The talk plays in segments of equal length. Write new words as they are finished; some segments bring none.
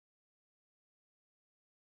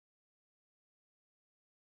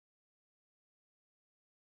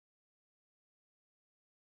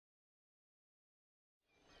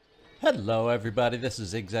Hello everybody, this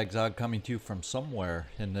is ZigZagZog coming to you from somewhere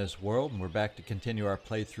in this world, and we're back to continue our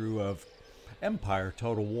playthrough of Empire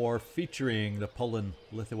Total War featuring the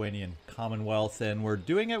Poland-Lithuanian Commonwealth, and we're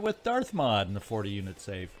doing it with Darthmod in the 40 unit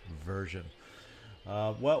save version.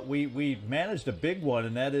 Well, we managed a big one,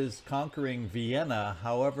 and that is conquering Vienna.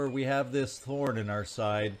 However, we have this thorn in our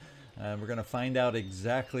side, and we're going to find out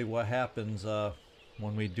exactly what happens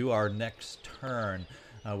when we do our next turn.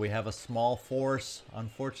 We have a small force,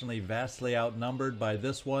 unfortunately vastly outnumbered by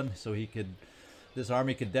this one, so this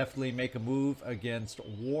army could definitely make a move against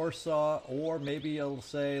Warsaw, or maybe it'll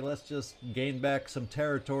say, let's just gain back some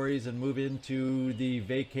territories and move into the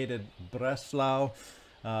vacated Breslau.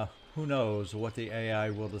 Who knows what the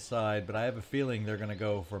AI will decide, but I have a feeling they're going to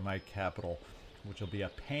go for my capital, which will be a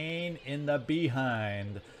pain in the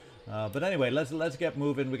behind. But anyway, let's get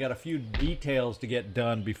moving. We got a few details to get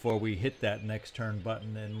done before we hit that next turn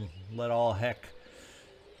button and let all heck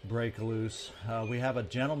break loose. We have a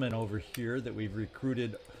gentleman over here that we've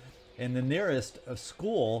recruited, and the nearest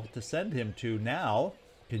school to send him to now,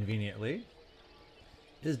 conveniently,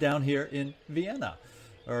 is down here in Vienna,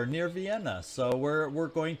 or near Vienna. So we're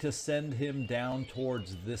going to send him down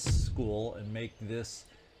towards this school and make this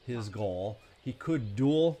his goal. He could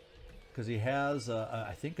duel, because he has,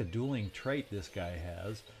 I think, a dueling trait this guy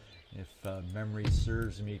has, if memory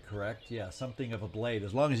serves me correct. Yeah, something of a blade.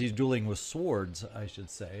 As long as he's dueling with swords, I should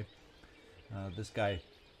say. This guy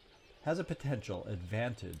has a potential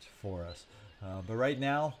advantage for us. But right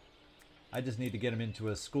now, I just need to get him into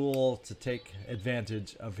a school to take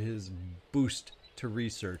advantage of his boost to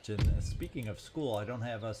research. And speaking of school, I don't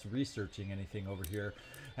have us researching anything over here.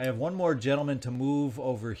 I have one more gentleman to move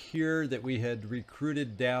over here that we had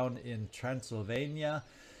recruited down in Transylvania,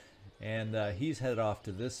 and he's headed off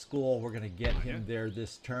to this school. We're going to get him there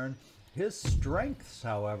this turn. His strengths,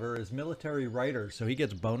 however, is military writer, so he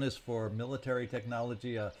gets bonus for military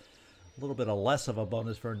technology, a little bit of less of a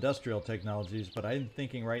bonus for industrial technologies, but I'm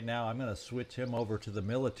thinking right now I'm going to switch him over to the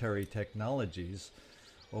military technologies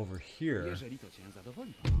over here.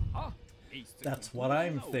 That's what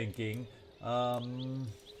I'm thinking.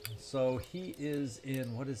 So he is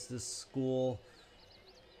in, what is this school?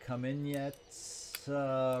 Kamenets,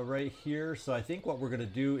 right here. So I think what we're going to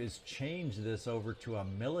do is change this over to a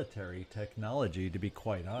military technology, to be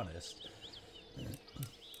quite honest.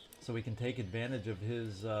 So we can take advantage of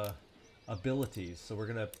his abilities. So we're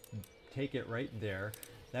going to take it right there.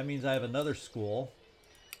 That means I have another school,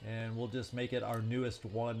 and we'll just make it our newest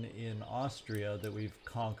one in Austria that we've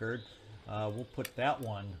conquered. We'll put that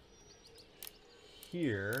one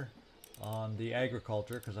here on the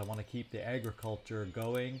agriculture, because I want to keep the agriculture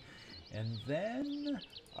going. And then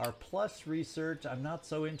our plus research, I'm not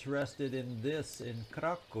so interested in this in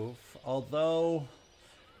Krakow, although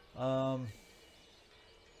I'm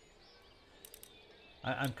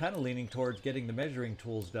kind of leaning towards getting the measuring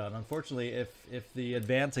tools done. Unfortunately, if the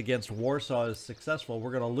advance against Warsaw is successful,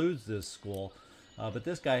 we're going to lose this school. But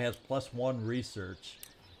this guy has +1 research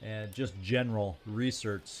and just general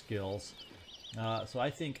research skills. So I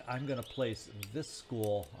think I'm going to place this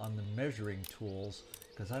school on the measuring tools,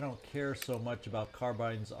 because I don't care so much about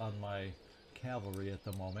carbines on my cavalry at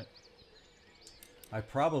the moment. I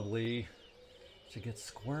probably should get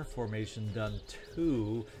square formation done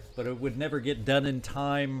too, but it would never get done in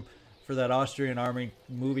time for that Austrian army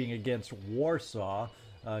moving against Warsaw,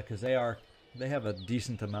 because they have a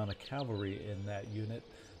decent amount of cavalry in that unit.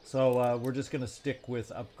 So we're just going to stick with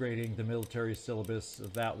upgrading the military syllabus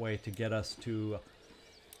that way to get us to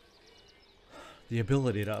the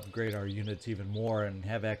ability to upgrade our units even more and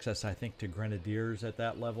have access, I think, to grenadiers at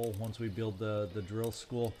that level once we build the drill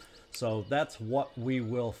school. So that's what we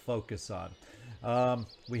will focus on.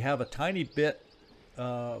 We have a tiny bit,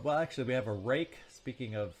 well, actually we have a rake.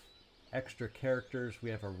 Speaking of extra characters, we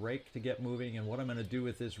have a rake to get moving, and what I'm going to do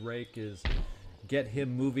with this rake is get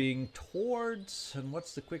him moving towards, and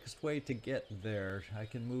what's the quickest way to get there? I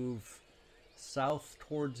can move south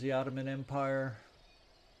towards the Ottoman Empire.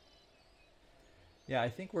 Yeah, I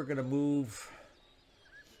think we're going to move,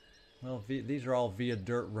 well, these are all via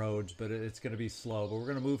dirt roads, but it's going to be slow. But we're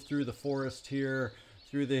going to move through the forest here,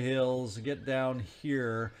 through the hills, get down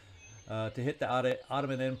here to hit the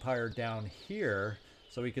Ottoman Empire down here,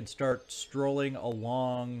 so we can start strolling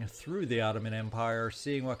along through the Ottoman Empire,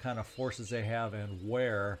 seeing what kind of forces they have and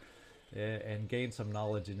where, and gain some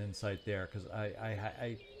knowledge and insight there. Because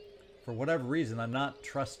I, for whatever reason, I'm not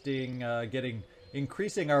trusting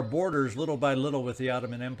increasing our borders little by little with the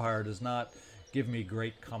Ottoman Empire does not give me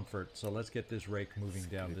great comfort. So let's get this rake moving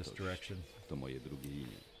down this direction.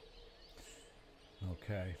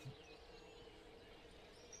 Okay.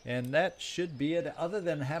 And that should be it. Other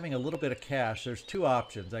than having a little bit of cash, there's two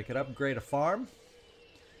options. I could upgrade a farm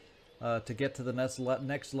to get to the next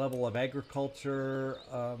level of agriculture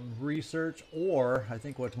research, or I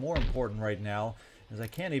think what's more important right now is I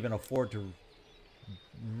can't even afford to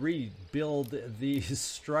rebuild these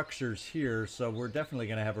structures here, so we're definitely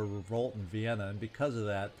going to have a revolt in Vienna, and because of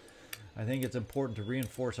that I think it's important to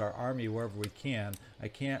reinforce our army wherever we can. I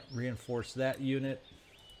can't reinforce that unit.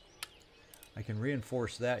 I can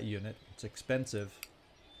reinforce that unit. It's expensive.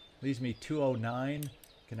 Leaves me 209.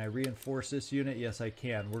 Can I reinforce this unit? Yes, I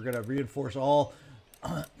can. We're going to reinforce all,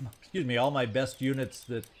 excuse me, all my best units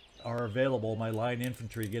that are available. My line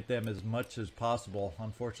infantry, get them as much as possible.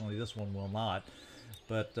 Unfortunately, this one will not.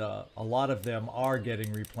 But a lot of them are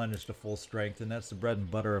getting replenished to full strength, and that's the bread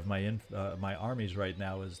and butter of my my armies right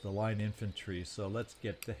now is the line infantry. So let's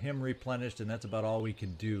get him replenished, and that's about all we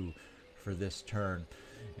can do for this turn.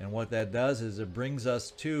 And what that does is it brings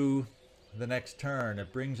us to the next turn.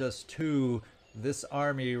 It brings us to this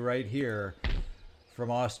army right here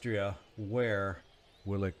from Austria. Where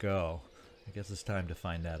will it go? I guess it's time to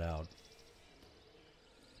find that out.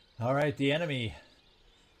 All right, the enemy.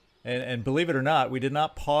 And believe it or not, we did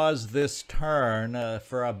not pause this turn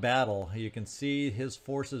for a battle. You can see his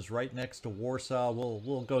forces right next to Warsaw.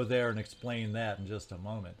 We'll go there and explain that in just a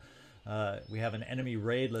moment. We have an enemy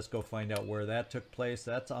raid. Let's go find out where that took place.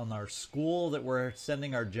 That's on our school that we're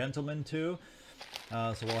sending our gentlemen to.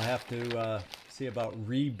 So we'll have to see about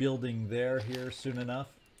rebuilding there here soon enough.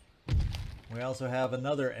 We also have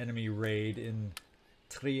another enemy raid in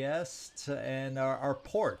Trieste and our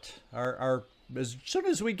port. As soon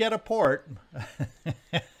as we get a port,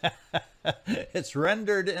 it's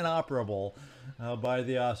rendered inoperable by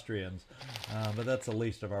the Austrians. But that's the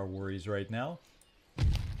least of our worries right now.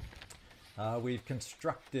 We've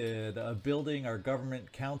constructed a building. Our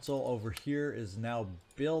government council over here is now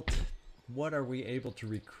built. What are we able to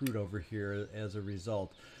recruit over here as a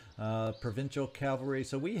result? Provincial cavalry.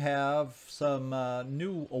 So we have some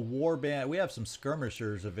new war band. We have some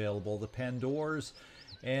skirmishers available. The Pandors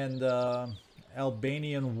and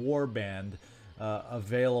Albanian warband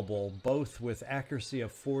available, both with accuracy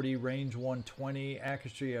of 40, range 120,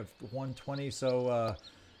 accuracy of 120. So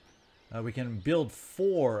we can build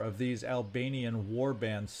 4 of these Albanian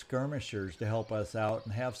warband skirmishers to help us out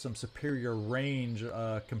and have some superior range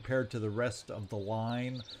compared to the rest of the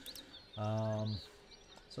line.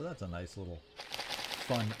 So that's a nice little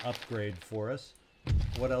fun upgrade for us.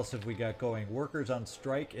 What else have we got going? Workers on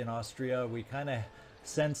strike in Austria. We kind of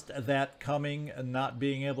sensed that coming, and not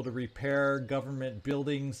being able to repair government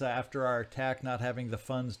buildings after our attack, not having the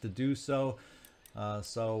funds to do so.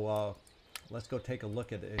 Let's go take a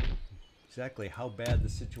look at exactly how bad the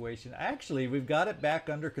situation. Actually, we've got it back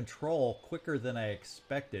under control quicker than I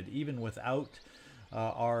expected, even without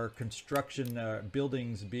our construction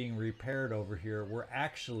buildings being repaired over here. We're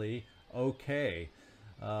actually okay.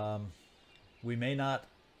 We may not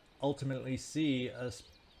ultimately see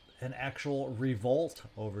an actual revolt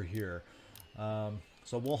over here.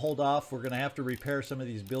 So we'll hold off. We're going to have to repair some of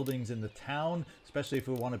these buildings in the town, especially if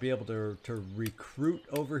we want to be able to recruit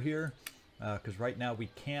over here, because right now we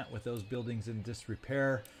can't with those buildings in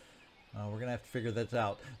disrepair. We're going to have to figure that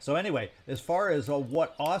out. So anyway, as far as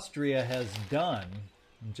what Austria has done,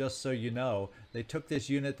 just so you know, they took this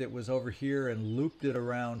unit that was over here and looped it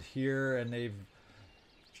around here, and they've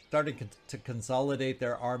started to consolidate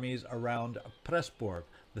their armies around Pressburg.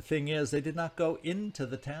 The thing is, they did not go into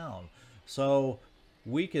the town. So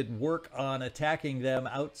we could work on attacking them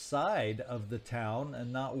outside of the town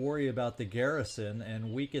and not worry about the garrison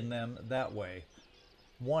and weaken them that way.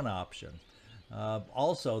 One option.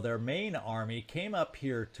 Also, their main army came up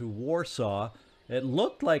here to Warsaw. It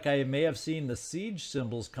looked like I may have seen the siege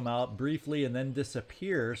symbols come out briefly and then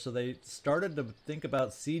disappear. So they started to think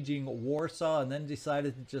about sieging Warsaw and then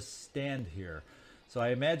decided to just stand here. So I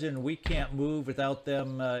imagine we can't move without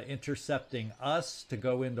them intercepting us to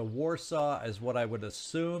go into Warsaw, is what I would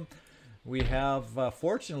assume. We have,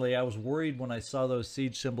 fortunately, I was worried when I saw those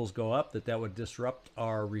siege symbols go up that would disrupt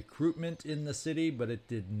our recruitment in the city, but it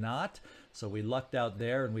did not. So we lucked out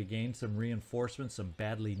there and we gained some reinforcements, some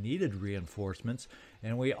badly needed reinforcements.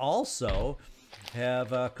 And we also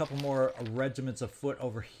have a couple more regiments of foot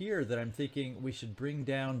over here that I'm thinking we should bring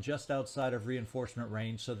down just outside of reinforcement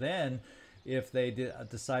range. So then, if they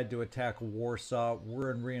decide to attack Warsaw, we're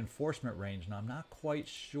in reinforcement range. Now, I'm not quite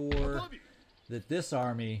sure that this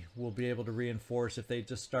army will be able to reinforce if they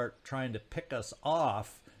just start trying to pick us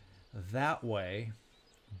off that way.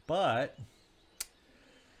 But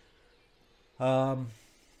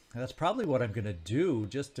That's probably what I'm going to do,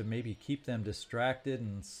 just to maybe keep them distracted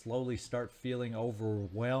and slowly start feeling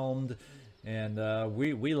overwhelmed. And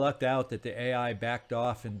we lucked out that the AI backed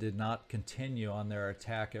off and did not continue on their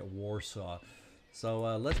attack at Warsaw. So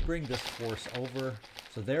let's bring this force over.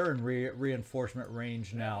 So they're in reinforcement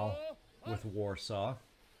range now with Warsaw.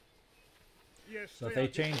 So if they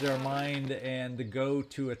change their mind and go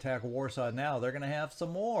to attack Warsaw now, they're going to have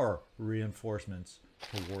some more reinforcements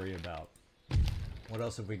to worry about. What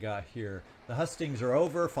else have we got here? The hustings are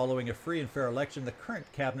over. Following a free and fair election, the current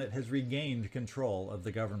cabinet has regained control of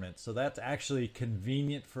the government. So that's actually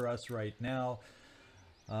convenient for us right now.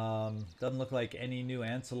 Doesn't look like any new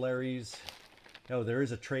ancillaries. Oh, there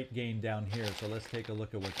is a trait gain down here. So let's take a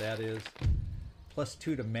look at what that is.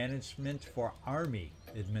 +2 to management for army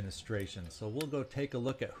administration. So we'll go take a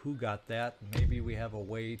look at who got that. Maybe we have a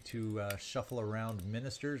way to shuffle around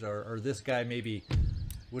ministers, or this guy maybe.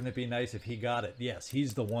 Wouldn't it be nice if he got it? Yes,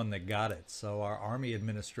 he's the one that got it. So our army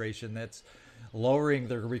administration, that's lowering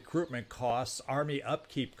the recruitment costs, army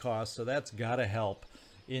upkeep costs. So that's got to help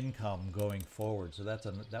income going forward. So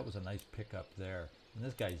that was a nice pickup there. And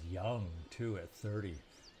this guy's young too, at 30.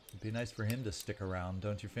 It'd be nice for him to stick around,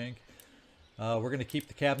 don't you think? We're going to keep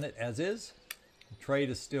the cabinet as is. Trade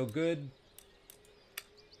is still good.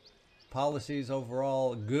 Policies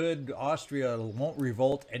overall good. Austria won't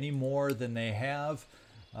revolt any more than they have.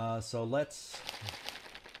 So let's...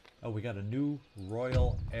 Oh, we got a new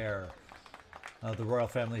royal heir. The royal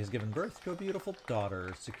family has given birth to a beautiful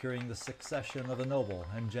daughter, securing the succession of a noble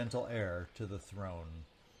and gentle heir to the throne.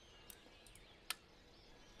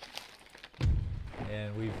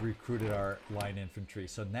 And we've recruited our line infantry.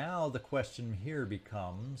 So now the question here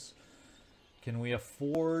becomes, can we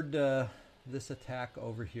afford this attack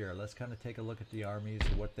over here? Let's kind of take a look at the armies,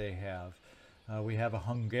 what they have. We have a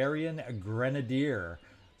Hungarian grenadier.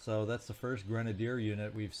 So that's the first grenadier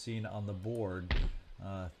unit we've seen on the board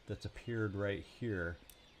that's appeared right here.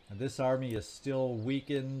 And this army is still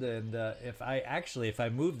weakened, and if I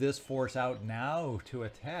move this force out now to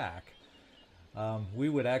attack, we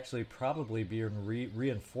would actually probably be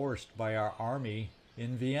reinforced by our army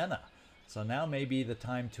in Vienna. So now may be the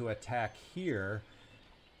time to attack here.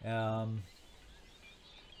 And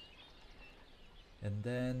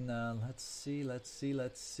then let's see.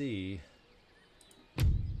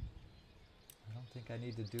 I don't think I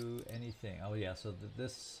need to do anything. Oh yeah, so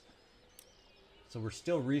so we're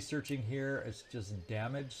still researching here. It's just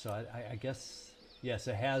damage. So I guess, yes,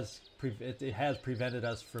 it has prevented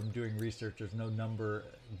us from doing research. There's no number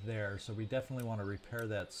there. So we definitely want to repair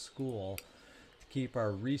that school to keep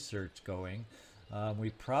our research going. We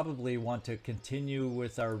probably want to continue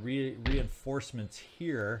with our reinforcements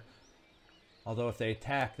here. Although if they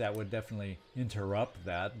attack, that would definitely interrupt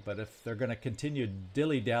that. But if they're going to continue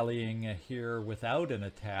dilly-dallying here without an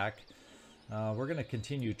attack, we're going to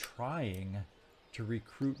continue trying to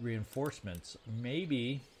recruit reinforcements.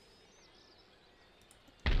 Maybe,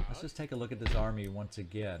 let's just take a look at this army once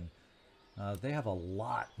again. They have a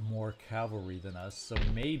lot more cavalry than us, so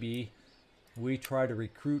maybe we try to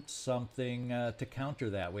recruit something to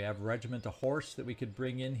counter that. We have regiment of horse that we could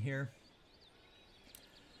bring in here.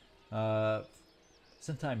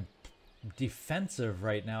 Since I'm defensive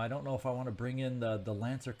right now, I don't know if I want to bring in the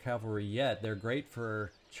Lancer cavalry yet. They're great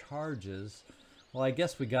for charges. Well, I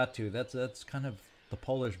guess we got to. That's kind of the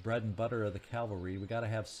Polish bread and butter of the cavalry. We got to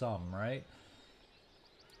have some, right?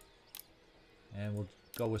 And we'll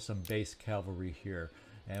go with some base cavalry here.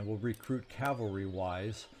 And we'll recruit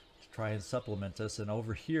cavalry-wise to try and supplement us. And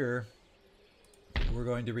over here, we're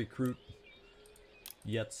going to recruit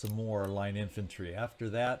yet some more line infantry. After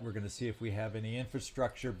that, we're going to see if we have any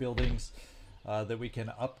infrastructure buildings that we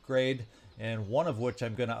can upgrade, and one of which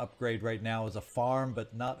I'm going to upgrade right now is a farm,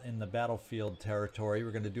 but not in the battlefield territory.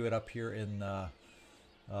 We're going to do it up here in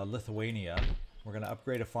Lithuania. We're going to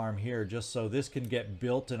upgrade a farm here just so this can get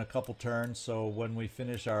built in a couple turns, so when we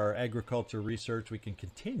finish our agriculture research, we can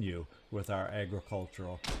continue with our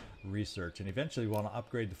agricultural research. And eventually we want to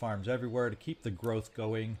upgrade the farms everywhere to keep the growth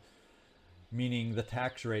going, meaning the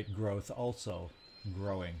tax rate growth also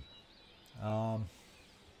growing.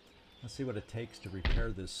 Let's see what it takes to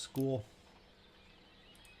repair this school.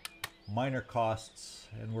 Minor costs,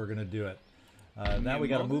 and we're going to do it. Now we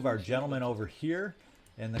got to move our gentleman over here,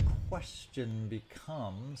 and the question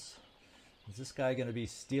becomes, is this guy going to be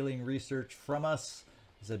stealing research from us?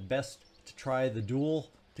 Is it best to try the duel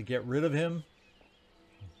to get rid of him?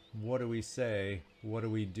 What do we say? What do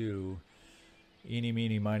we do? Eeny,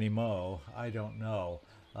 meeny, miny, mo. I don't know.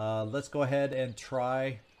 Let's go ahead and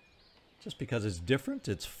try, just because it's different,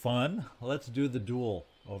 it's fun. Let's do the duel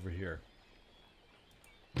over here.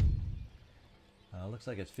 Looks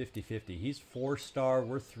like it's 50-50. He's 4-star,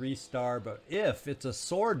 we're 3-star, but if it's a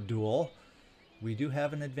sword duel, we do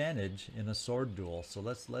have an advantage in a sword duel. So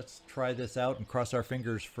let's try this out and cross our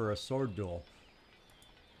fingers for a sword duel.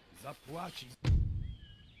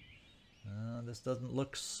 This doesn't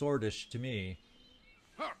look swordish to me.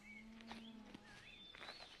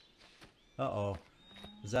 Uh-oh.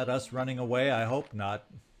 Is that us running away? I hope not.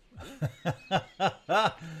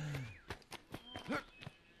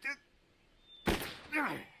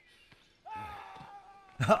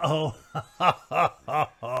 Uh-oh.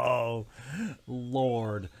 Oh,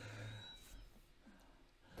 Lord.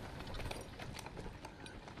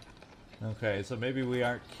 Okay, so maybe we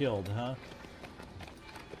aren't killed, huh?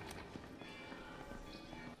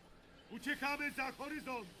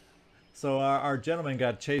 So our gentleman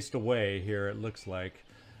got chased away here, it looks like.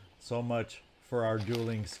 So much for our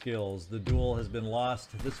dueling skills. The duel has been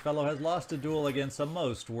lost. This fellow has lost a duel against a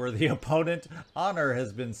most worthy opponent. Honor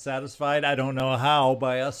has been satisfied, I don't know how,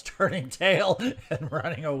 by us turning tail and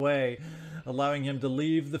running away, allowing him to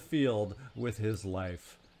leave the field with his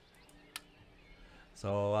life.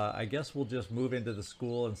 So I guess we'll just move into the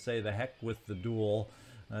school and say the heck with the duel.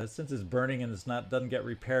 Since it's burning and doesn't get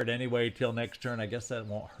repaired anyway till next turn, I guess that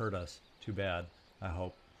won't hurt us too bad, I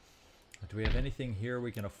hope. Do we have anything here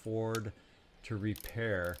we can afford to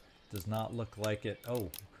repair? Does not look like it.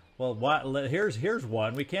 Oh, well, here's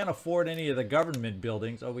one. We can't afford any of the government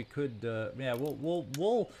buildings. Oh, we could. Yeah,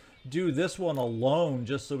 we'll do this one alone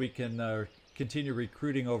just so we can continue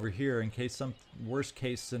recruiting over here in case some worst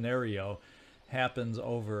case scenario happens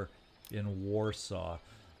over in Warsaw.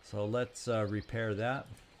 So let's repair that.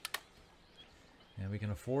 And we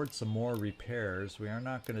can afford some more repairs. We are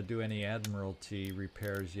not going to do any Admiralty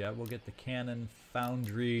repairs yet. We'll get the cannon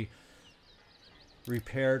foundry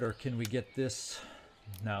repaired, or can we get this?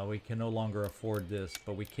 No, we can no longer afford this,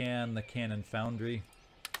 but we can the cannon foundry.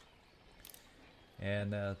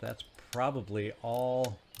 And that's probably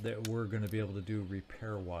all that we're going to be able to do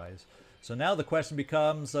repair-wise. So now the question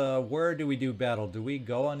becomes, where do we do battle? Do we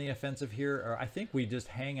go on the offensive here? Or I think we just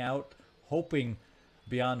hang out, hoping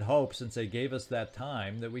beyond hope, since they gave us that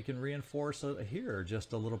time, that we can reinforce here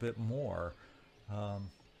just a little bit more.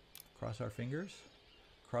 Cross our fingers.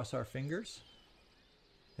 Cross our fingers.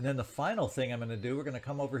 And then the final thing I'm going to do, we're going to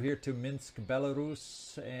come over here to Minsk,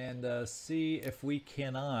 Belarus, and see if we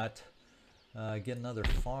cannot get another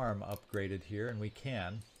farm upgraded here, and we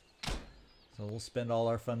can. So we'll spend all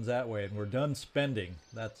our funds that way, and we're done spending,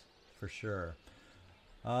 that's for sure.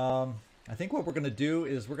 I think what we're going to do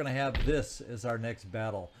is we're going to have this as our next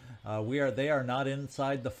battle. They are not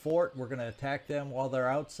inside the fort. We're going to attack them while they're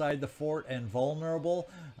outside the fort and vulnerable.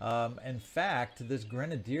 In fact, this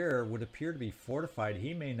grenadier would appear to be fortified.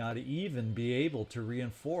 He may not even be able to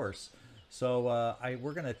reinforce. So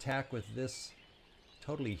we're going to attack with this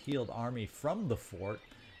totally healed army from the fort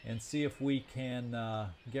and see if we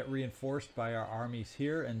can get reinforced by our armies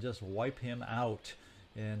here and just wipe him out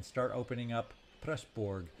and start opening up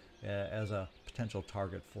Pressburg as a potential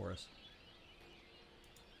target for us.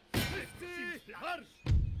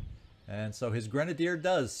 And so his grenadier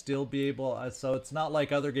does still be able, so it's not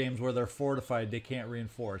like other games where they're fortified, they can't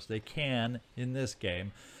reinforce. They can in this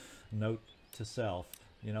game. Note to self.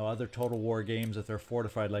 You know, other Total War games, if they're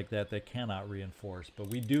fortified like that, they cannot reinforce. But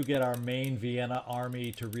we do get our main Vienna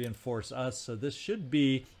army to reinforce us, so this should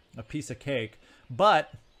be a piece of cake.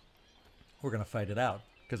 But we're going to fight it out,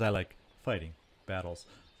 because I like fighting battles.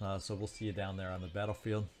 So we'll see you down there on the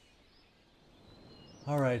battlefield.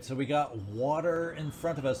 Alright, so we got water in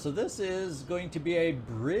front of us. So this is going to be a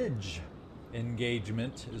bridge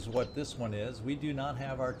engagement, is what this one is. We do not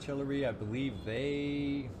have artillery. I believe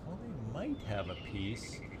they might have a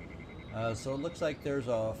piece. So it looks like there's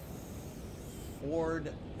a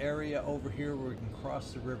ford area over here where we can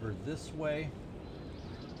cross the river this way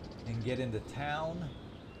and get into town.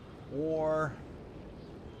 Or,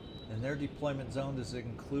 in their deployment zone, does it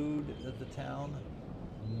include the town?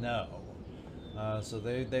 No. So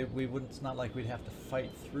it's not like we'd have to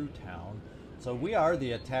fight through town. So we are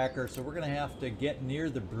the attacker, so we're going to have to get near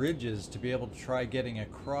the bridges to be able to try getting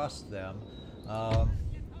across them.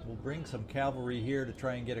 We'll bring some cavalry here to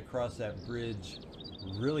try and get across that bridge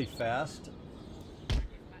really fast.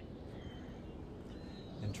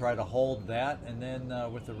 And try to hold that. And then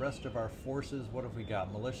with the rest of our forces, what have we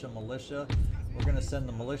got? Militia. We're going to send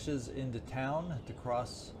the militias into town to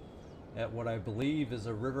cross at what I believe is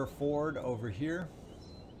a river ford over here.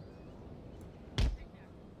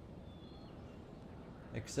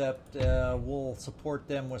 Except we'll support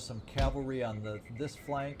them with some cavalry on this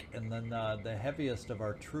flank, and then the heaviest of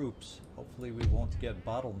our troops, hopefully we won't get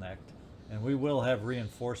bottlenecked. And we will have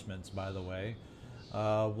reinforcements, by the way.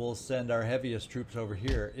 we'll send our heaviest troops over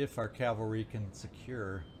here if our cavalry can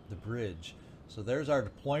secure the bridge. So there's our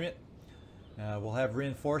deployment. We'll have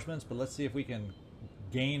reinforcements, but let's see if we can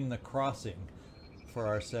gain the crossing for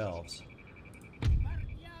ourselves. And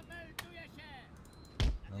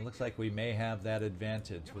it looks like we may have that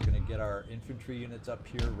advantage. We're going to get our infantry units up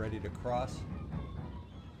here ready to cross.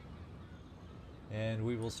 And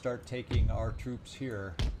we will start taking our troops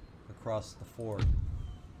here across the ford.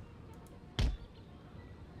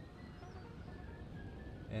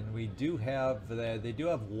 And we do have, they do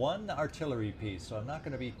have one artillery piece, so I'm not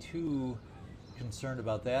going to be too concerned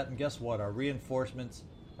about that. And guess what? Our reinforcements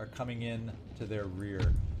are coming in to their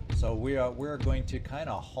rear. So we're going to kind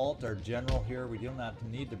of halt our general here. We do not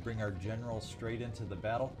need to bring our general straight into the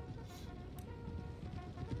battle.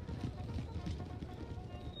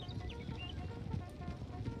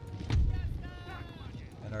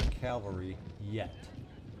 And our cavalry yet.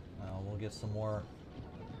 We'll get some more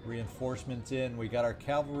reinforcements in. We got our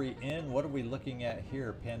cavalry in. What are we looking at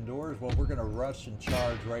here? Pandours? Well, we're going to rush and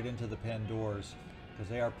charge right into the Pandours because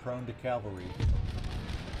they are prone to cavalry.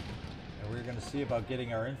 And we're going to see about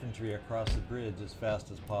getting our infantry across the bridge as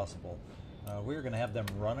fast as possible. We're going to have them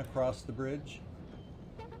run across the bridge.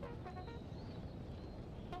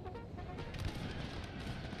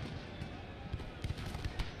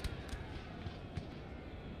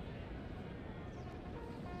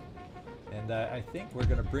 And I think we're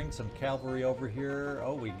going to bring some cavalry over here.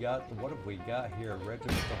 Oh, we got, what have we got here?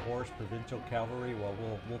 Regiment of Horse, Provincial Cavalry. Well,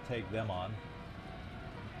 we'll take them on.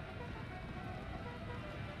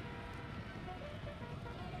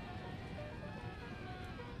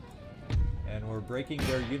 And we're breaking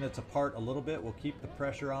their units apart a little bit. We'll keep the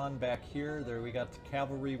pressure on back here. There we got the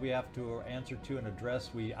cavalry we have to answer to and address.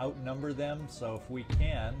 We outnumber them, so if we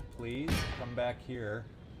can, please come back here.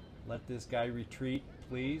 Let this guy retreat,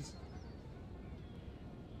 please.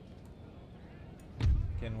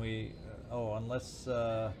 Can we, oh, unless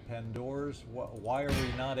Pandours, why are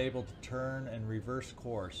we not able to turn and reverse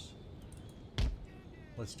course?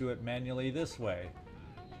 Let's do it manually this way.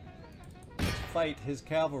 Let's fight his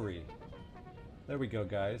cavalry. There we go,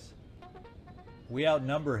 guys. We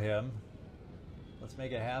outnumber him. Let's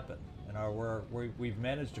make it happen. And we've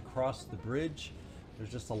managed to cross the bridge.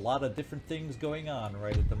 There's just a lot of different things going on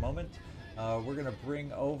right at the moment. We're going to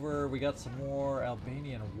bring over, we got some more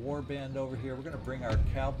Albanian warband over here. We're going to bring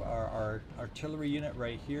our artillery unit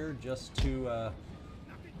right here just to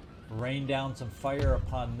rain down some fire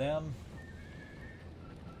upon them.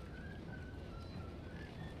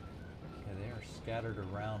 Okay, they are scattered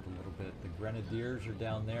around a little bit. The grenadiers are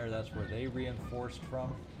down there. That's where they reinforced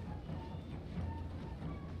from.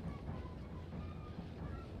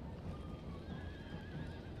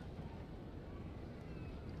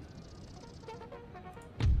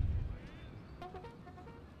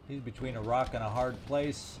 He's between a rock and a hard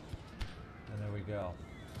place. And there we go.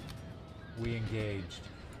 We engaged.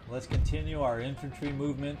 Let's continue our infantry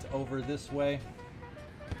movement over this way.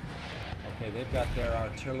 Okay, they've got their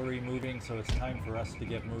artillery moving, so it's time for us to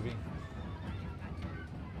get moving.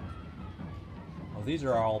 Oh, these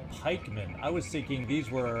are all pikemen. I was thinking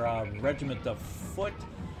these were a regiment of foot.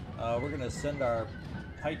 We're going to send our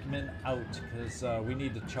pikemen out because we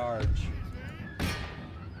need to charge.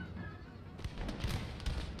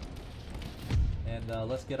 And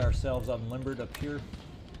let's get ourselves unlimbered up here.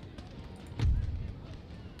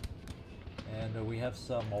 And we have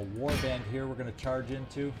some warband here we're going to charge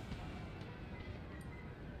into.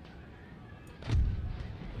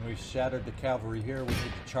 And we've shattered the cavalry here. We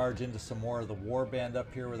need to charge into some more of the warband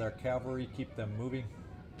up here with our cavalry. Keep them moving.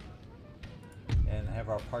 And have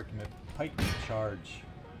our pikemen charge.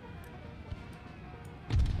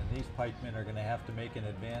 And these pikemen are going to have to make an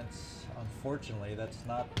advance. Unfortunately, that's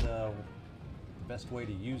not the best way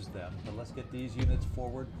to use them, but let's get these units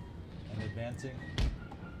forward and advancing.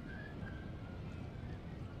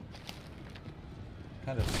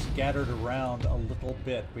 Kind of scattered around a little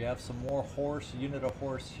bit. We have some more horse, unit of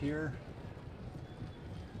horse here.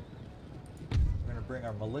 We're going to bring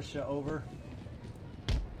our militia over.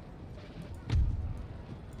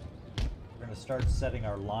 We're going to start setting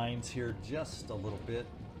our lines here just a little bit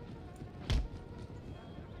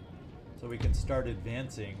so we can start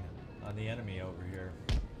advancing on the enemy over here.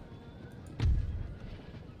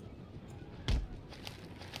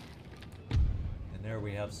 And there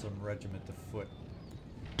we have some regiment of foot.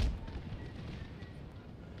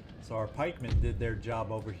 So our pikemen did their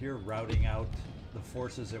job over here, routing out the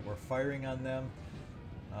forces that were firing on them.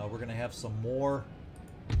 We're going to have some more.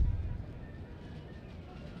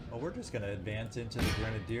 Well, we're just going to advance into the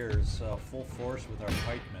grenadiers full force with our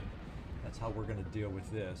pikemen. That's how we're going to deal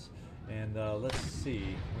with this. And let's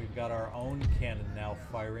see, we've got our own cannon now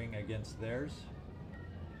firing against theirs.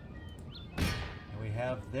 And we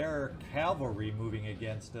have their cavalry moving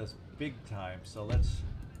against us big time. So let's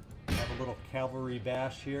have a little cavalry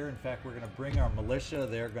bash here. In fact, we're going to bring our militia.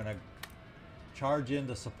 They're going to charge in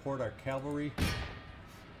to support our cavalry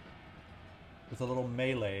with a little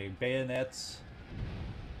melee, bayonets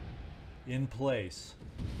in place.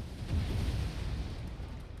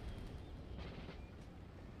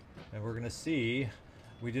 And we're going to see,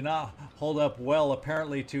 we do not hold up well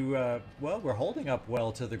apparently to, well, we're holding up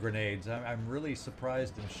well to the grenades. I'm really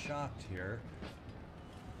surprised and shocked here.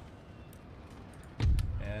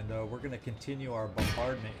 And we're going to continue our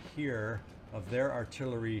bombardment here of their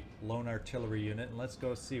artillery, lone artillery unit. And let's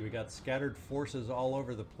go see, we got scattered forces all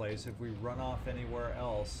over the place. If we run off anywhere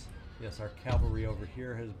else, yes, our cavalry over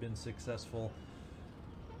here has been successful.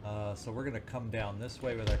 So we're going to come down this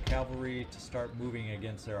way with our cavalry to start moving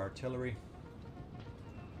against their artillery.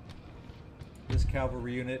 This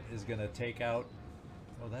cavalry unit is going to take out,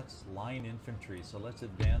 oh, that's line infantry. So let's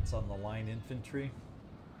advance on the line infantry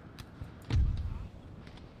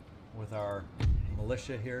with our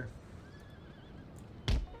militia here.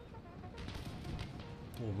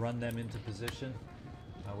 We'll run them into position.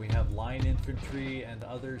 We have line infantry and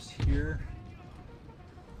others here.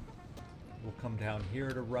 We'll come down here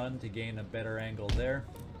to run to gain a better angle there.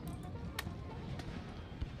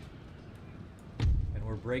 And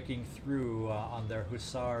we're breaking through on their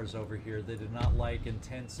hussars over here. They do not like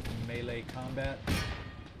intense melee combat.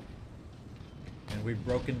 And we've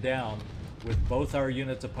broken down with both our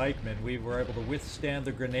units of pikemen. We were able to withstand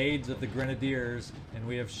the grenades of the grenadiers, and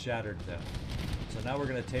we have shattered them. So now we're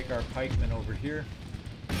going to take our pikemen over here,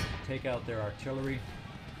 take out their artillery.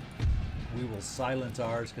 We will silence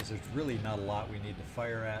ours because there's really not a lot we need to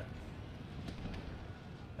fire at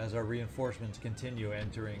as our reinforcements continue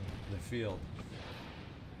entering the field.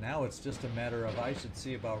 Now it's just a matter of, I should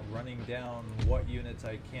see about running down what units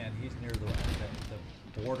I can. He's near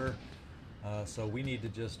the border, so we need to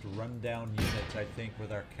just run down units, I think,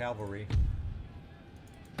 with our cavalry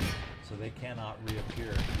so they cannot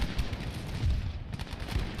reappear.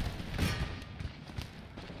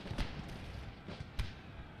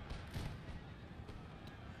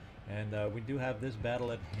 And we do have this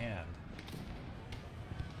battle at hand.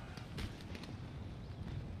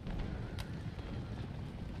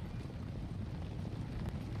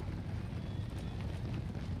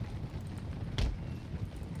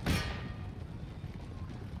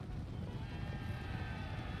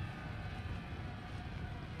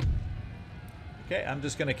 Okay, I'm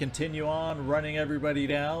just going to continue on running everybody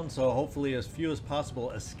down, so hopefully as few as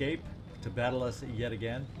possible escape to battle us yet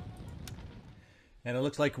again. And it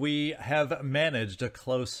looks like we have managed a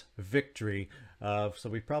close victory.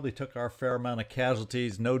 So we probably took our fair amount of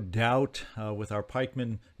casualties, no doubt, with our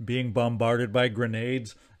pikemen being bombarded by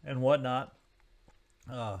grenades and whatnot.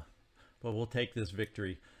 But we'll take this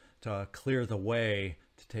victory to clear the way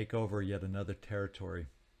to take over yet another territory.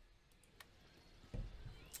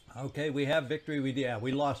 Okay, we have victory.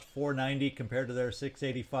 We lost 490 compared to their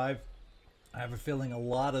 685. I have a feeling a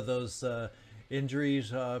lot of those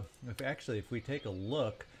injuries, if we take a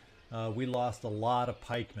look, we lost a lot of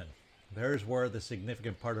pikemen. There's where the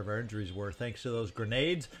significant part of our injuries were, thanks to those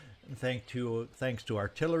grenades, and thanks to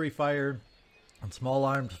artillery fire and small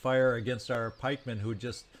arms fire against our pikemen who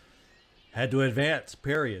just had to advance,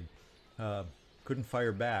 period. Couldn't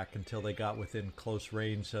fire back until they got within close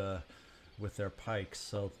range with their pikes.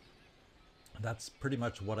 So that's pretty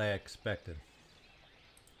much what I expected.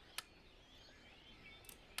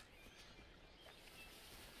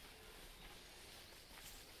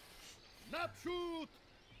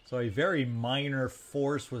 So a very minor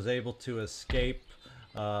force was able to escape.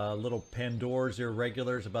 Little Pandora's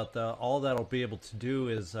irregulars. All that'll be able to do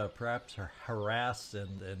is perhaps harass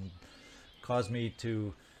and cause me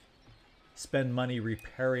to spend money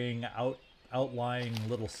repairing outlying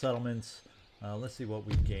little settlements. Let's see what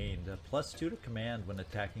we gained. +2 to command when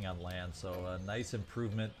attacking on land. So a nice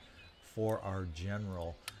improvement for our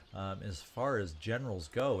general. As far as generals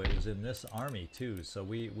go, it was in this army too, so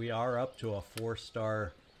we are up to a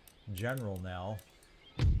 4-star general now.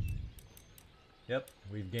 Yep,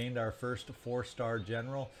 we've gained our first 4-star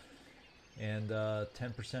general, and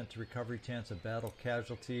 10% to recovery chance of battle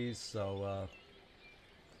casualties. So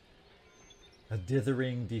a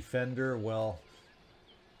dithering defender, well,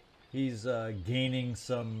 he's gaining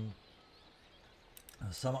some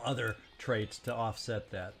other traits to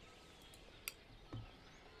offset that.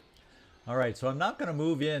 All right, so I'm not going to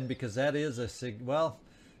move in because that is well,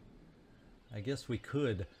 I guess we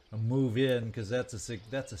could move in because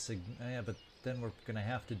yeah, but then we're going to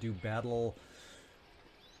have to do battle.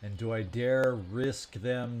 And do I dare risk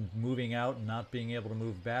them moving out and not being able to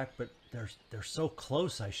move back? But they're so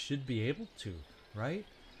close, I should be able to, right?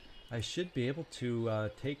 I should be able to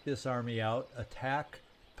take this army out, attack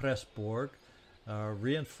Pressburg,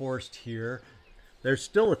 reinforced here. There's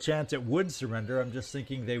still a chance it would surrender. I'm just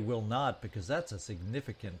thinking they will not, because that's a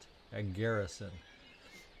significant garrison.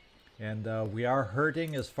 And we are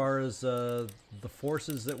hurting as far as the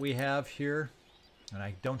forces that we have here. And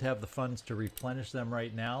I don't have the funds to replenish them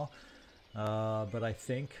right now, but I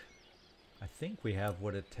think we have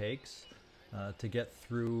what it takes to get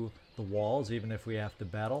through the walls, even if we have to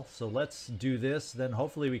battle. So let's do this. Then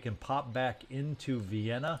hopefully we can pop back into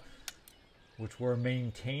Vienna, which we're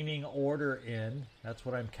maintaining order in. That's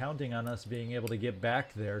what I'm counting on, us being able to get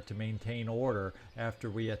back there to maintain order after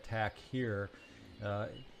we attack here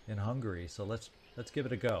in Hungary. So let's give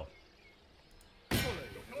it a go.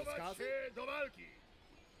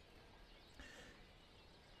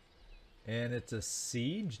 And it's a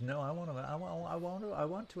siege? No, I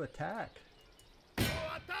want to attack.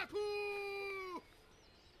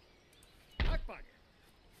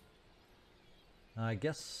 I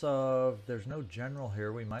guess there's no general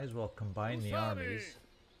here. We might as well combine the armies.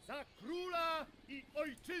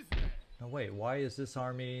 No, wait. Why is this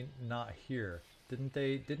army not here? Didn't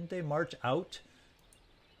they march out?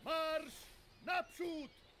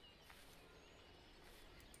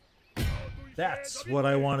 That's what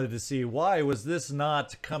I wanted to see. Why was this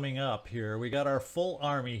not coming up here? We got our full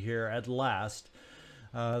army here at last.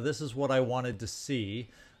 This is what I wanted to see.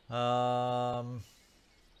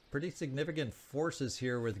 Pretty significant forces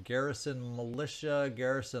here with garrison militia,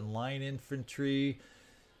 garrison line infantry,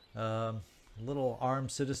 little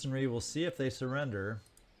armed citizenry. We'll see if they surrender.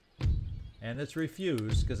 And it's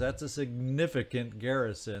refused, because that's a significant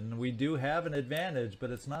garrison. We do have an advantage, but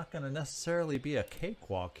it's not going to necessarily be a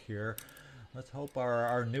cakewalk here. Let's hope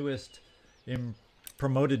our newest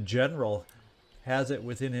promoted general has it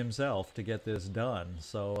within himself to get this done.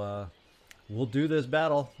 So we'll do this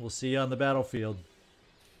battle. We'll see you on the battlefield.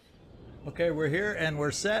 Okay, we're here and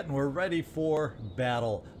we're set and we're ready for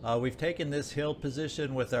battle. We've taken this hill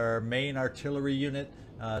position with our main artillery unit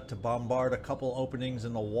to bombard a couple openings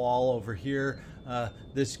in the wall over here.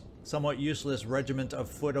 This somewhat useless regiment of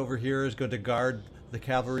foot over here is going to guard the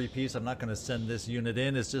cavalry piece. I'm not going to send this unit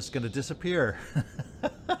in. It's just going to disappear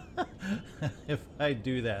if I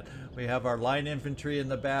do that. We have our line infantry in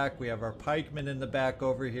the back. We have our pikemen in the back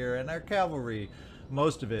over here, and our cavalry,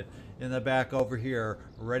 most of it, in the back over here,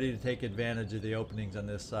 ready to take advantage of the openings on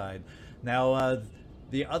this side. Now,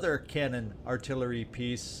 the other cannon artillery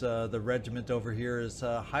piece, the regiment over here, is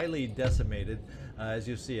highly decimated. As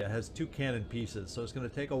you see, it has 2 cannon pieces, so it's going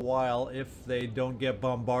to take a while, if they don't get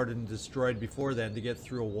bombarded and destroyed before then, to get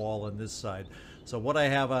through a wall on this side. So what I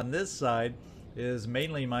have on this side is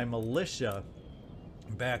mainly my militia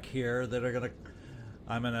back here that are going to,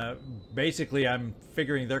 I'm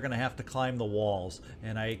figuring they're going to have to climb the walls.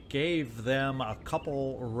 And I gave them a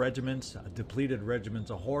couple regiments, depleted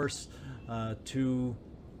regiments of horse, to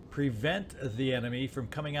prevent the enemy from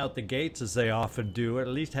coming out the gates, as they often do, at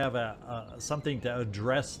least have something to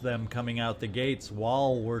address them coming out the gates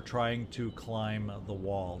while we're trying to climb the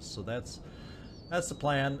walls. So that's the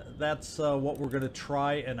plan. That's what we're going to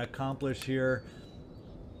try and accomplish here.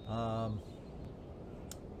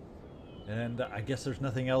 And I guess there's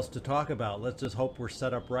nothing else to talk about. Let's just hope we're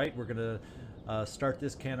set up right. We're going to start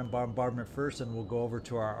this cannon bombardment first, and we'll go over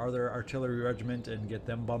to our other artillery regiment and get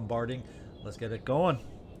them bombarding. Let's get it going.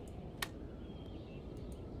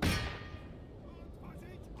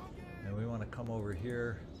 And we want to come over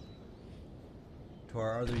here to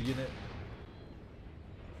our other unit.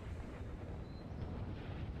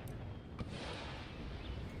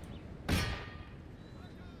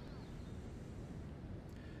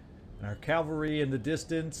 And our cavalry in the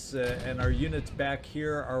distance and our units back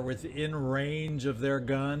here are within range of their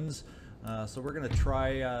guns. So we're going to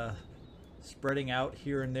try spreading out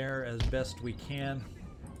here and there as best we can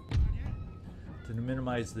to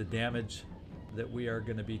minimize the damage that we are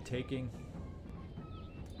going to be taking.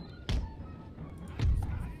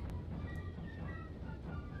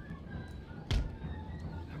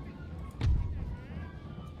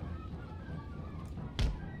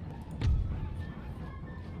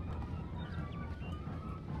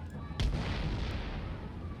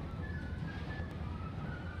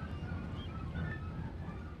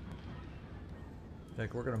 In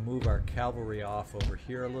fact, we're going to move our cavalry off over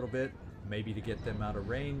here a little bit, maybe to get them out of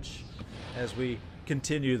range as we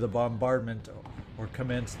continue the bombardment or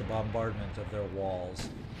commence the bombardment of their walls.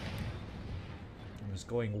 It was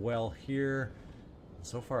going well here.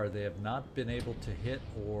 So far, they have not been able to hit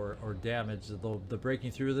or damage, though the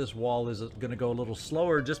breaking through this wall is going to go a little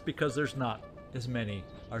slower just because there's not as many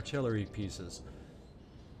artillery pieces.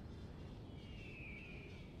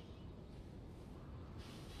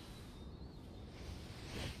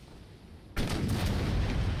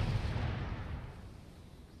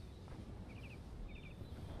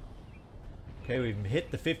 Okay, we've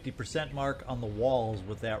hit the 50% mark on the walls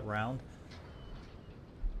with that round.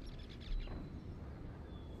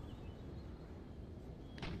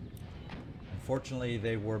 Unfortunately,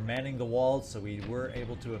 they were manning the walls, so we were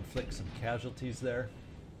able to inflict some casualties there.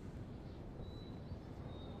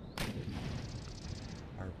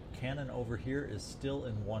 Our cannon over here is still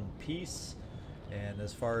in one piece, and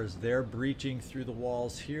as far as their breaching through the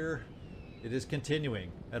walls here, it is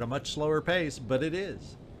continuing at a much slower pace, but it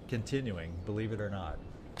is continuing, believe it or not.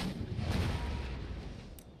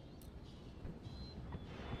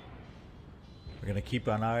 We're going to keep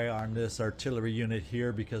an eye on this artillery unit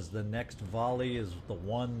here because the next volley is the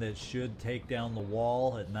one that should take down the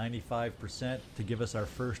wall at 95% to give us our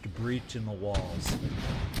first breach in the walls.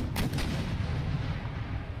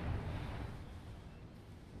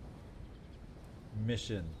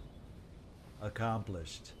 Mission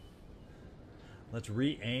accomplished. Let's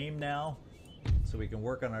re-aim now so we can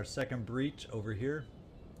work on our second breach over here.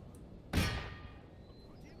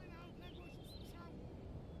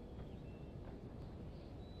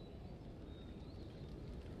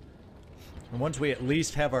 And once we at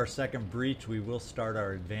least have our second breach, we will start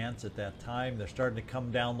our advance at that time. They're starting to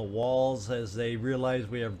come down the walls as they realize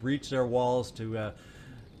we have breached their walls to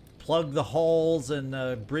plug the holes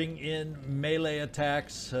and bring in melee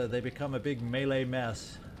attacks. They become a big melee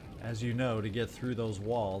mess, as you know, to get through those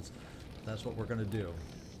walls. That's what we're going to do.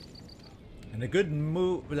 And the good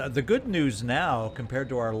news now, compared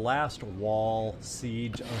to our last wall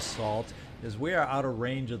siege assault, is we are out of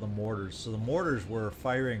range of the mortars. So the mortars were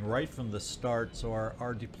firing right from the start, so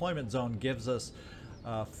our deployment zone gives us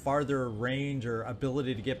farther range or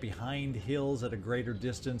ability to get behind hills at a greater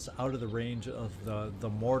distance out of the range of the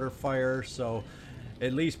mortar fire. So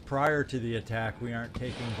at least prior to the attack, we aren't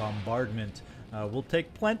taking bombardment. We'll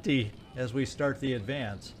take plenty as we start the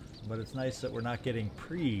advance, but it's nice that we're not getting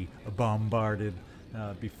pre-bombarded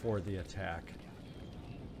before the attack.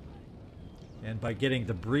 And by getting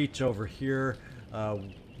the breach over here,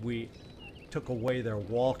 we took away their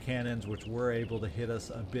wall cannons, which were able to hit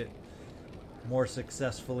us a bit more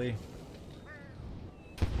successfully.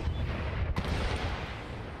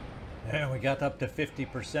 And we got up to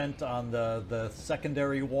 50% on the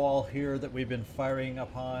secondary wall here that we've been firing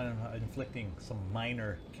upon, inflicting some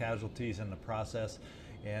minor casualties in the process.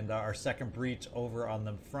 And our second breach over on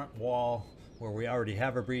the front wall, where we already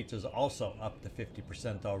have a breach, is also up to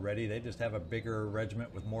 50% already. They just have a bigger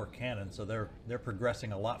regiment with more cannons, so they're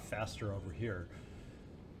progressing a lot faster over here.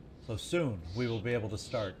 So soon we will be able to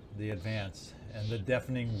start the advance, and the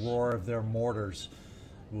deafening roar of their mortars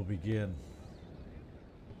will begin.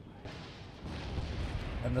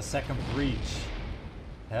 And the second breach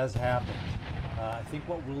has happened. I think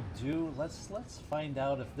what we'll do, let's find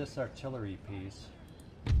out if this artillery piece,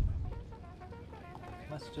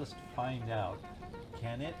 let's just find out,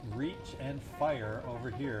 can it reach and fire over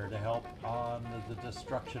here to help on the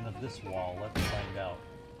destruction of this wall? Let's find out.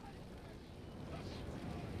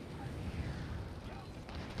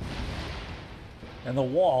 And the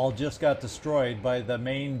wall just got destroyed by the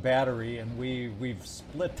main battery, and we've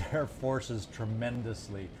split their forces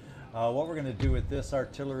tremendously. What we're going to do with this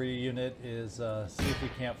artillery unit is see if we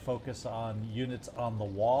can't focus on units on the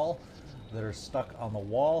wall that are stuck on the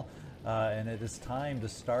wall. And it is time to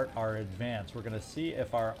start our advance. We're going to see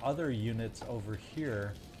if our other units over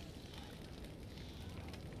here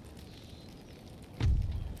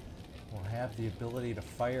will have the ability to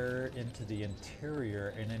fire into the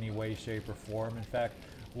interior in any way, shape, or form. In fact,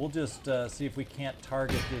 we'll just see if we can't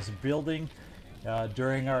target this building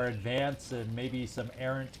during our advance, and maybe some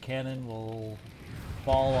errant cannon will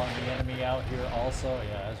fall on the enemy out here also.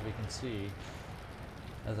 Yeah, as we can see.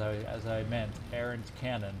 As I meant, errant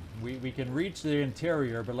cannon. We can reach the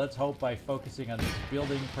interior, but let's hope by focusing on this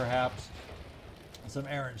building, perhaps some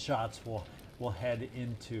errant shots will head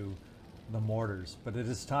into the mortars. But it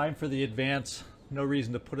is time for the advance. No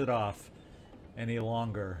reason to put it off any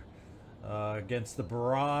longer. Against the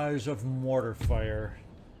barrage of mortar fire,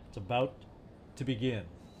 it's about to begin.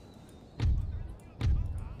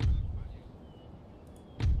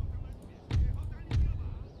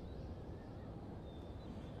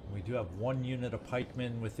 We do have one unit of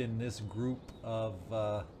pikemen within this group of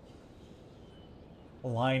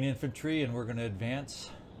line infantry, and we're going to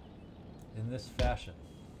advance in this fashion.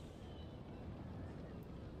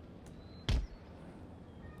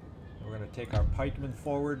 to take our pikemen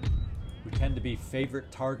forward, who tend to be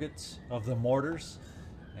favorite targets of the mortars,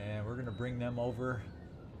 and we're going to bring them over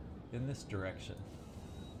in this direction.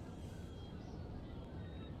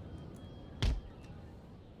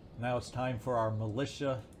 Now it's time for our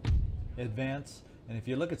militia advance, and if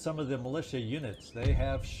you look at some of the militia units, they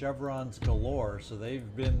have chevrons galore, so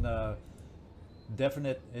they've been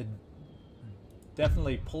definitely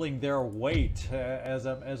pulling their weight as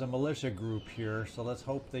a militia group here. So let's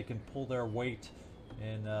hope they can pull their weight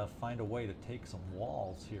and find a way to take some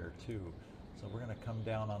walls here too. So we're going to come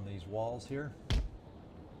down on these walls here,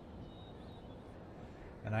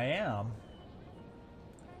 and I am,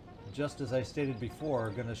 just as I stated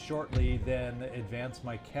before, going to shortly then advance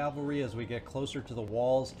my cavalry as we get closer to the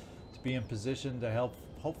walls to be in position to help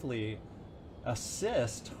hopefully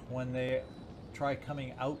assist when they try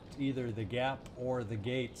coming out either the gap or the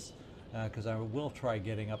gates, because I will try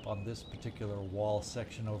getting up on this particular wall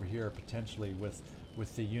section over here potentially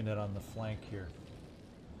with the unit on the flank here.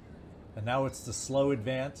 And now it's the slow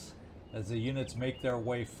advance. As the units make their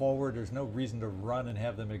way forward, there's no reason to run and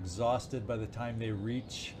have them exhausted by the time they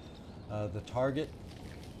reach the target.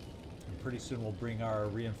 And pretty soon we'll bring our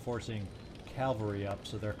reinforcing cavalry up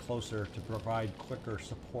so they're closer to provide quicker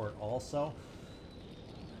support also.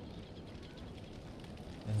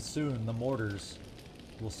 And soon the mortars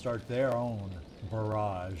will start their own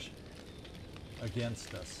barrage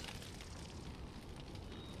against us.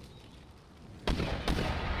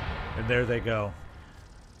 And there they go.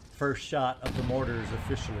 First shot of the mortars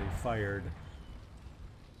officially fired.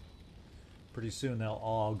 Pretty soon they'll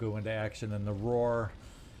all go into action, and the roar,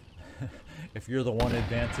 if you're the one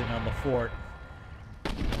advancing on the fort,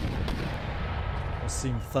 will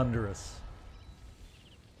seem thunderous.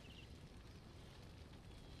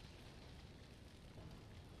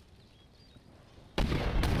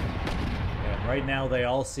 And right now they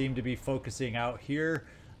all seem to be focusing out here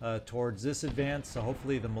towards this advance, so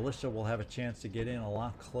hopefully the militia will have a chance to get in a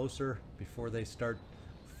lot closer before they start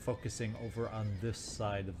focusing over on this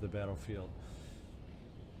side of the battlefield.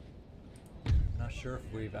 Not sure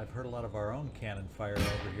if I've heard a lot of our own cannon fire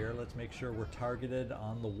over here. Let's make sure we're targeted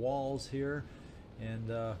on the walls here, and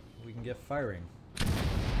we can get firing.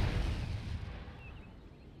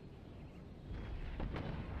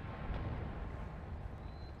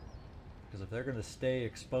 Because if they're going to stay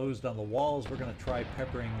exposed on the walls, we're going to try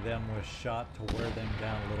peppering them with shot to wear them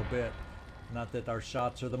down a little bit. Not that our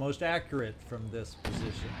shots are the most accurate from this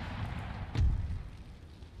position.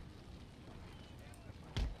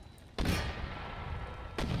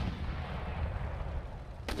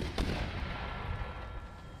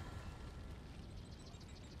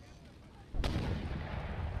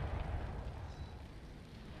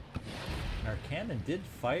 Our cannon did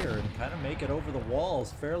fire and kind of make it over the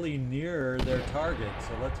walls fairly near their target, so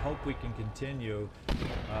let's hope we can continue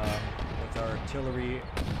with our artillery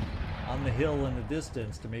on the hill in the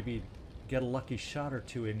distance to maybe get a lucky shot or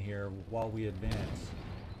two in here while we advance.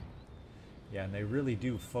 Yeah, and they really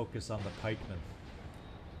do focus on the pikemen.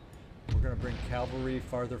 We're going to bring cavalry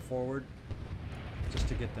farther forward just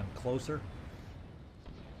to get them closer.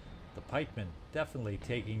 The pikemen definitely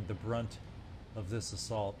taking the brunt of this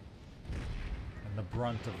assault and the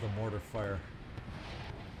brunt of the mortar fire.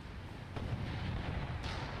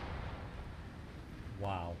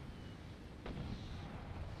 Wow.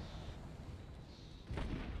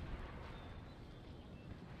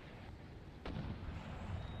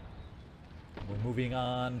 We're moving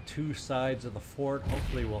on two sides of the fort.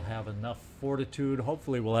 Hopefully we'll have enough fortitude.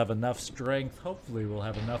 Hopefully we'll have enough strength. Hopefully we'll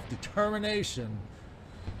have enough determination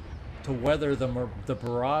to weather the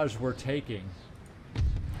barrage we're taking.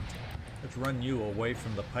 Let's run you away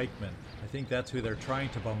from the pikemen. I think that's who they're trying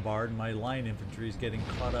to bombard. My line infantry is getting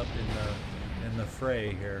caught up in the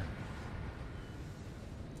fray here.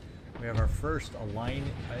 We have our first line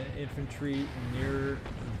infantry near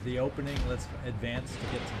the opening. Let's advance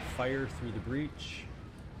to get some fire through the breach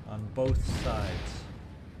on both sides.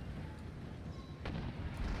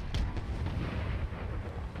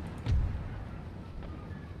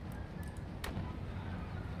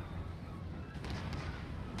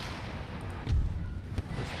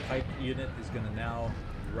 This pipe unit is going to now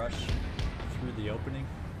rush through the opening.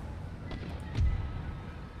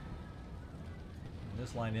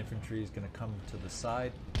 This line infantry is going to come to the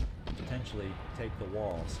side, potentially take the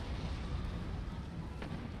walls.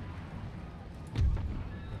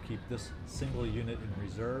 We'll keep this single unit in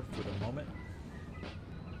reserve for the moment.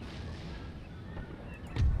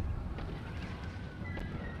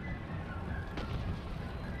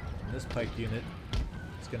 And this pike unit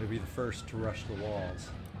is going to be the first to rush the walls.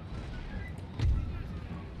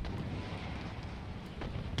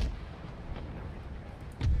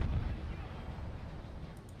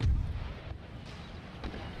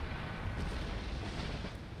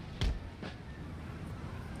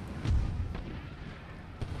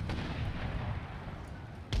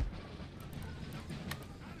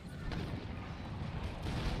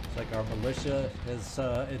 Looks like our militia has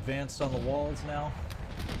advanced on the walls now.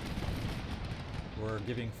 We're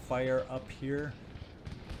giving fire up here.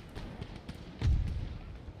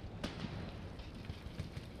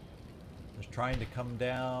 Just trying to come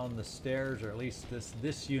down the stairs, or at least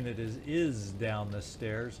this unit is down the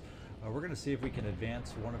stairs. We're going to see if we can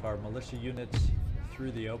advance one of our militia units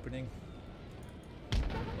through the opening.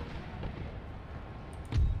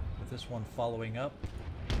 With this one following up.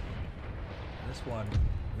 This one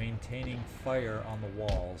maintaining fire on the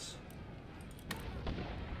walls.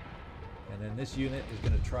 And then this unit is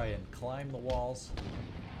going to try and climb the walls.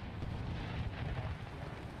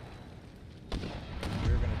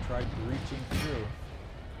 We're going to try breaching through.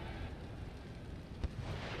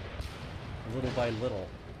 Little by little.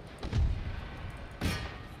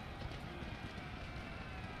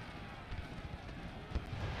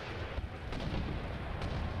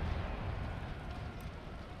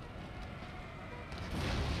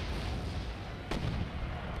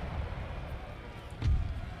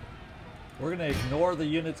 We're going to ignore the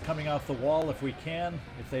units coming off the wall if we can.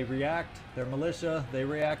 If they react, they're militia, they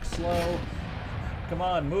react slow. Come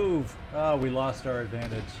on, move. Oh, we lost our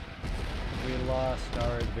advantage. We lost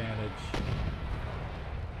our advantage.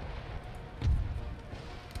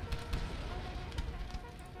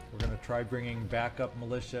 We're going to try bringing backup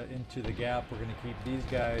militia into the gap. We're going to keep these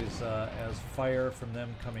guys as fire from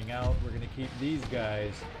them coming out. We're going to keep these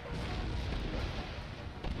guys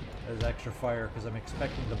as extra fire because I'm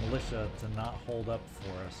expecting the militia to not hold up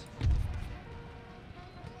for us.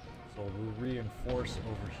 So we'll reinforce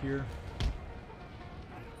over here.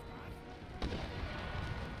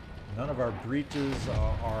 None of our breaches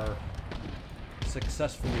are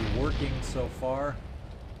successfully working so far.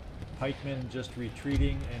 Pikemen just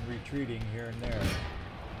retreating and retreating here and there.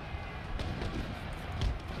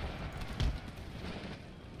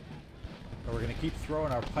 But we're going to keep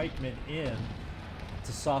throwing our pikemen in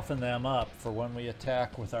to soften them up for when we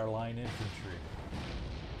attack with our line infantry.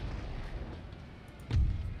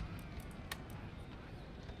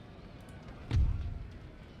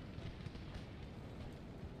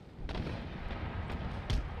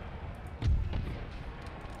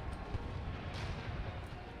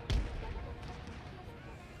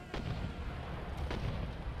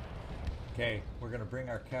 Okay, we're going to bring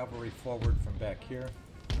our cavalry forward from back here.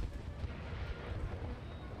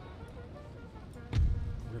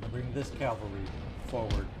 We're going to bring this cavalry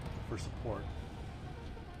forward for support.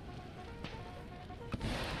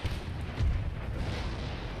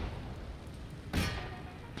 You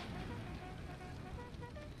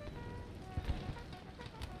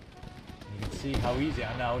can see how easy.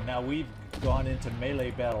 Now we've gone into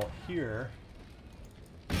melee battle here.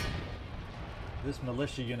 This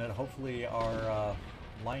militia unit, hopefully our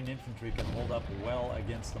line infantry can hold up well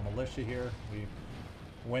against the militia here. We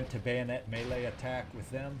went to bayonet melee attack with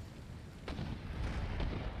them. And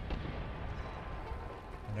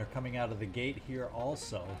they're coming out of the gate here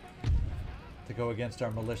also to go against our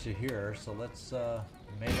militia here. So let's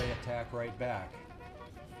melee attack right back.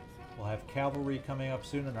 We'll have cavalry coming up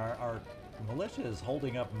soon, and our militia is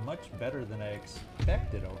holding up much better than I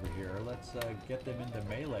expected over here. Let's get them into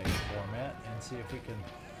melee format and see if we can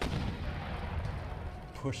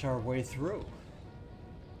push our way through.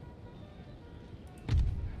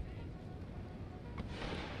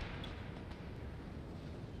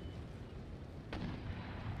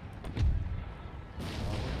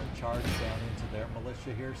 We're going to charge down into their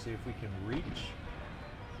militia here, see if we can reach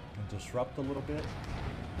and disrupt a little bit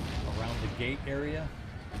around the gate area.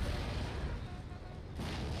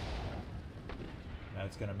 Now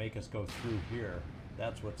it's going to make us go through here.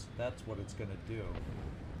 That's what it's going to do.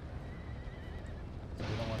 So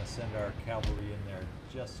we don't want to send our cavalry in there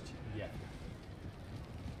just yet.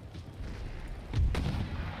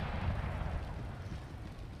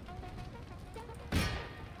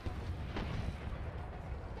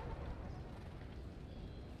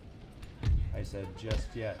 I said just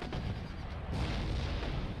yet.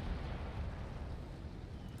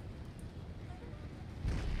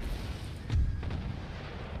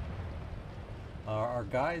 Our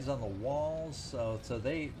guys on the walls, so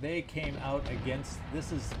they came out against,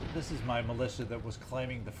 this is my militia that was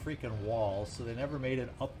climbing the freaking walls, so they never made it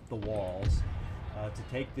up the walls to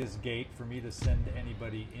take this gate for me to send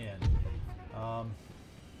anybody in. So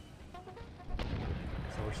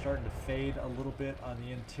we're starting to fade a little bit on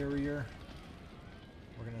the interior.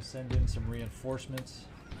 We're going to send in some reinforcements.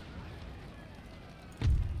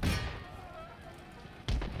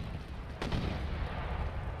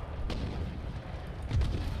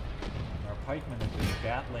 Pikemen have been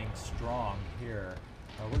battling strong here.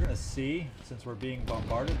 We're going to see, since we're being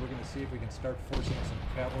bombarded, we're going to see if we can start forcing some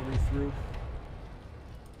cavalry through.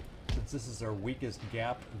 Since this is our weakest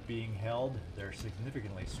gap being held, they're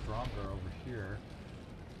significantly stronger over here.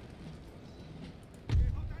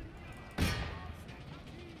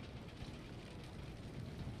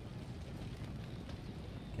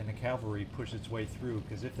 Can the cavalry push its way through?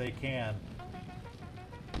 Because if they can,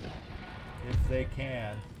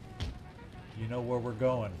 you know where we're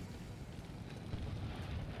going.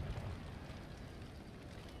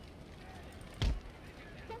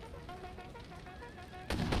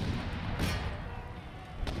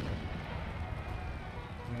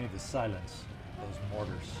 We need to silence those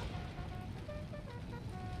mortars.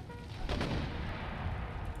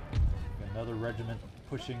 Another regiment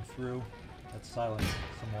pushing through. Let's silence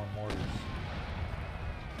some more mortars.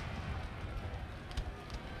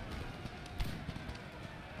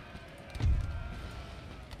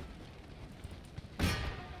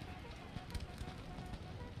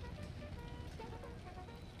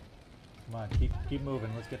 Come on, keep moving.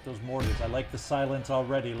 Let's get those mortars. I like the silence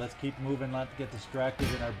already. Let's keep moving, not to get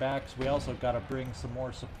distracted in our backs. We also got to bring some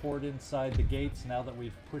more support inside the gates now that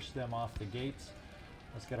we've pushed them off the gates.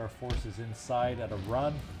 Let's get our forces inside at a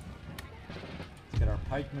run. Let's get our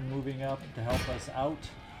pikemen moving up to help us out.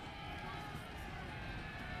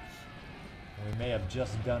 And we may have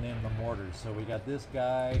just done in the mortars. So we got this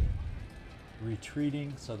guy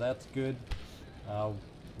retreating, so that's good.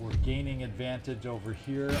 We're gaining advantage over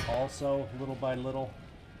here also, little by little.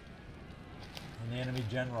 And the enemy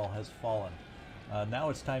general has fallen. Now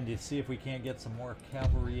it's time to see if we can't get some more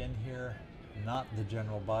cavalry in here, not the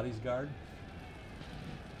general body's guard,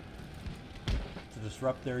 to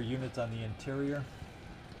disrupt their units on the interior.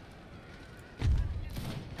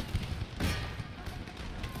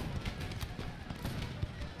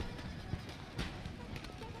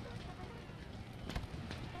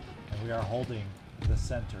 And we are holding the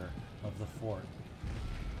center of the fort.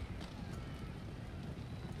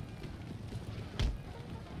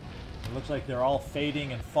 It looks like they're all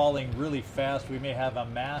fading and falling really fast. We may have a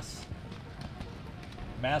mass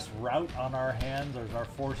rout on our hands as our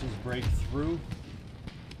forces break through.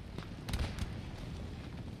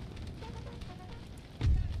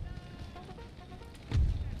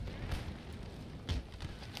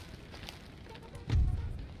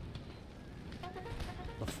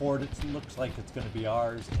 Fort, it looks like it's going to be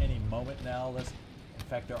ours any moment now. In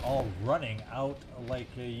fact, they're all running out like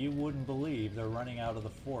you wouldn't believe. They're running out of the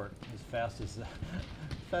fort as fast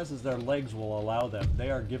as their legs will allow them. They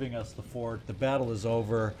are giving us the fort. The battle is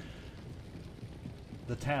over.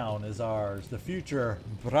 The town is ours. The future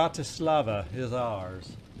Bratislava is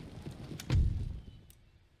ours.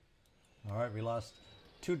 All right, we lost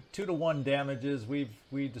 2 to 1 damages. We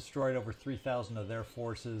destroyed over 3,000 of their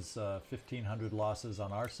forces, 1,500 losses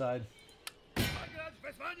on our side.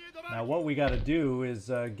 Now what we got to do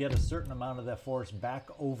is get a certain amount of that force back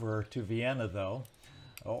over to Vienna, though,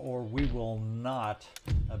 or we will not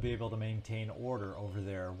be able to maintain order over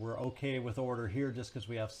there. We're okay with order here just because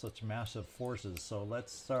we have such massive forces. So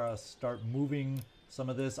let's start moving some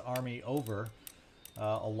of this army over,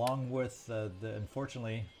 along with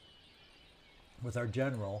unfortunately, with our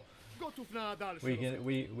general, we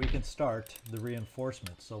can start the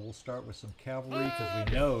reinforcements. So we'll start with some cavalry because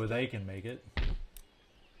we know they can make it,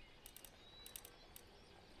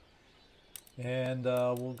 and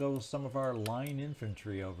we'll go with some of our line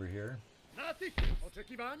infantry over here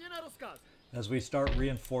as we start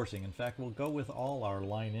reinforcing. In fact, we'll go with all our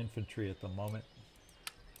line infantry at the moment.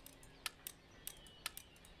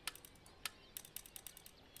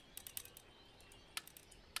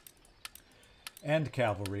 And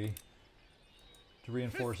cavalry to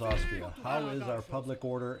reinforce Austria. How is our public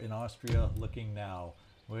order in Austria looking now?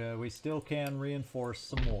 We still can reinforce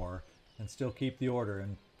some more and still keep the order.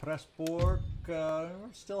 And Pressburg, we're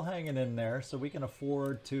still hanging in there, so we can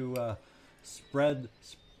afford to spread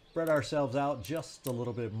ourselves out just a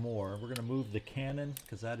little bit more. We're going to move the cannon,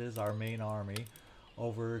 because that is our main army,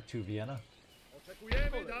 over to Vienna.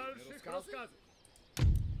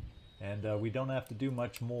 And we don't have to do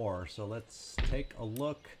much more, so let's take a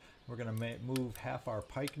look. We're going to move half our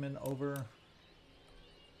pikemen over.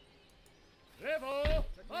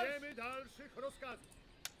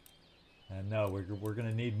 And no, we're going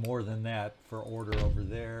to need more than that for order over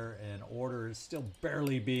there, and order is still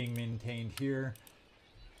barely being maintained here.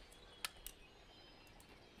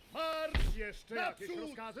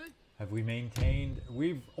 Have we maintained?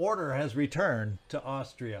 Order has returned to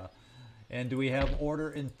Austria. And do we have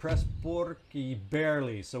order in Pressburg?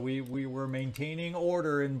 Barely. So we were maintaining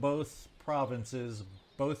order in both provinces,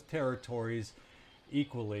 both territories,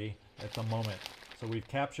 equally at the moment. So we've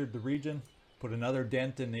captured the region, put another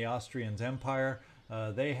dent in the Austrians' empire.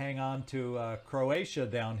 They hang on to Croatia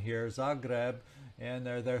down here, Zagreb, and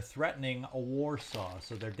they're threatening a Warsaw.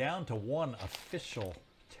 So they're down to one official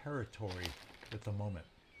territory at the moment.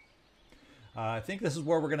 I think this is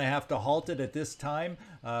where we're going to have to halt it at this time.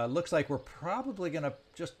 Looks like we're probably going to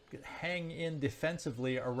just hang in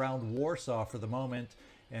defensively around Warsaw for the moment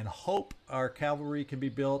and hope our cavalry can be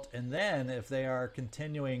built. And then if they are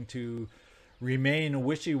continuing to remain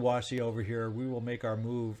wishy-washy over here, we will make our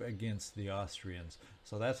move against the Austrians.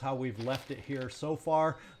 So that's how we've left it here so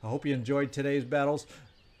far. I hope you enjoyed today's battles.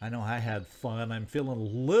 I know I had fun. I'm feeling a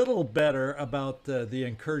little better about the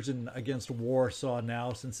incursion against Warsaw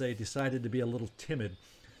now, since they decided to be a little timid.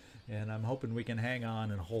 And I'm hoping we can hang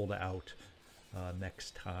on and hold out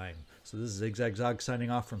next time. So this is ZigZagZog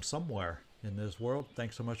signing off from somewhere in this world.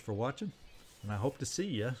 Thanks so much for watching, and I hope to see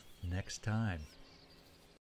you next time.